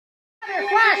disaster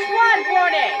flash flood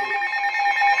warning!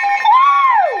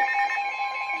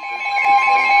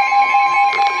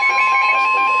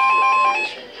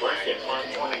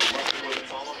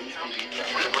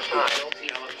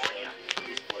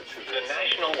 The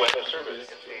National Weather Service in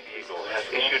San Diego has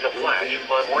issued a flash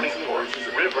flood warning for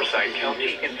Riverside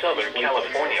County in Southern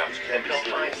California until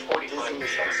 5:45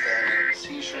 p.m.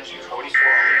 Since 44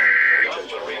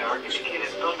 the radar indicated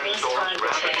thunderstorms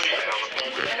rapidly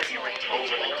developing with heavy rainfall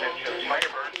over the Crimson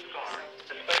Firebird Scar,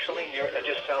 especially near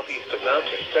edges southeast of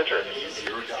mountain center.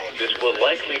 This will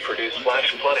likely produce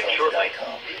flash flooding shortly.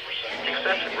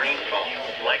 Excessive rainfall,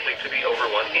 likely to be over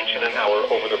 1 inch in an hour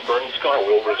over the burn scar,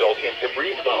 will result in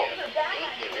debris flow.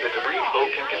 The debris flow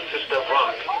can consist of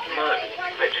rock, mud,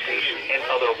 vegetation, and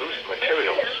other loose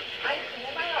materials.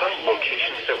 Some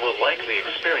locations that will likely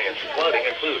experience flooding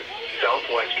include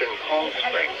southwestern Palm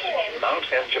Springs, Mount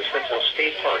Jacinto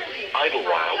State Park,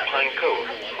 Idlewild, Pine Cove,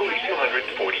 Hui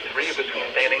 243 between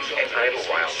Bannings and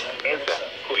Idlewild, Anza,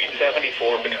 Hui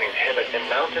 74 between Hemet and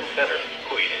Mountain Center,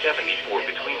 Hui 74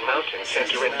 between Mountain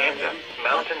Center and Anza,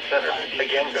 Mountain Center,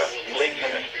 Agenga, Lake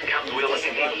Hemet, Cowswell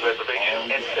Indian Reservation,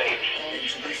 and Sage.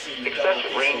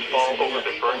 Excessive rainfall over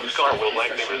the burn scar will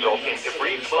likely result in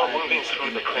debris flow moving through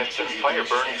the Crimson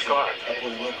Fireburn Scar.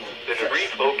 The debris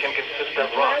flow can consist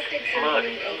of rock, mud,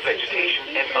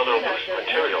 vegetation, and other loose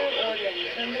materials.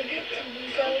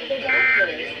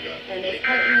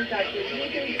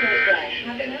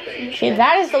 See,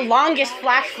 that is the longest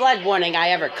flash flood warning I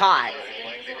ever caught.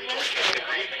 Debris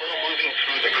flow moving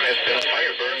through the Crimson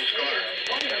Fireburn Scar.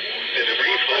 The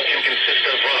debris flow can consist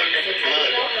of rock,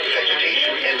 mud,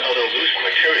 vegetation, and other loose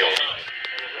materials.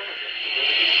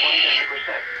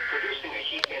 27%, producing a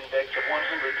heat index of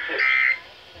 106.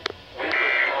 Wind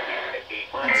was southeast at 8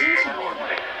 miles per hour.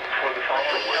 For the fire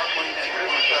was 29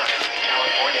 Riverside,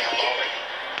 California falling.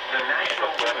 The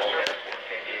National Weather Service in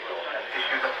San Diego has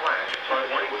issued a flash flood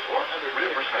warning with 100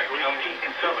 Riverside County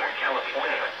in Southern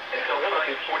California until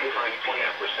 5:45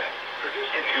 p.m.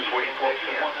 Producing 244 to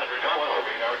 112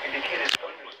 radar indicated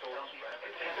thunderstorms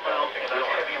rapid 10 miles and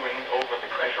heavy rain over the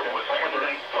pressure was 29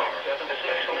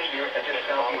 essentially near edges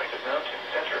southeast of Mountain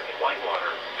Center in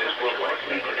Whitewater. This will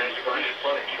likely produce flash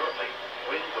flooding shortly.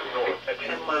 Wind was north at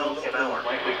 10 miles an hour,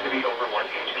 likely to be over 1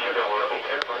 inch an hour over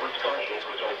Airborne Scarlet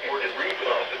was reported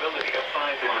visibility of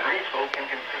 5. The debris flow can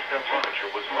consist of temperature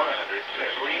was 106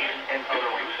 degrees and other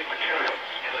loose materials.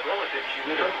 And the relative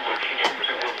humidity locations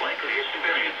will likely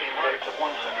experience a index of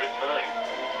 109.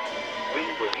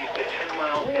 Wind was east at 10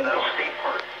 miles an hour. State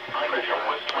Park. Pressure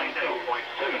was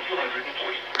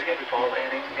 22.243 at Fall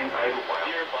Banning and Idlewild.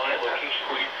 Nearby location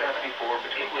was 74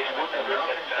 between Wood and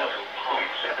Mountain Center.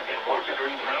 74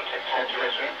 between Mountain Center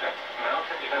and Anza.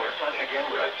 Mountain Center again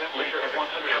with a temperature of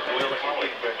 100 Will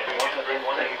Holly and 101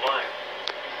 live.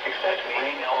 Excessive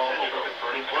rain all over the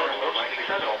burning floods will likely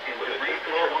result in debris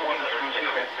flow moving through the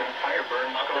Crimson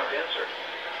Fireburn Scar.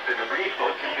 The debris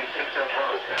flow can consist of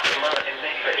rock, mud, and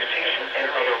vegetation and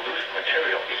other loose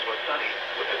materials. It was sunny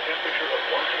with a temperature of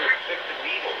 106 at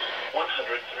Needles,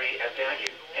 103 at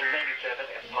Daggett, and 97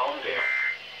 at Palmdale.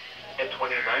 At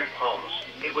 29 Palms,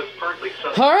 it was partly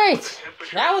sunny. Alright,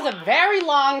 that was a very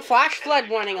long flash flood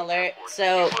warning alert,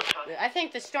 so I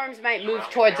think the storms might move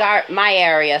towards my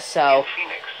area, so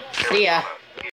see ya.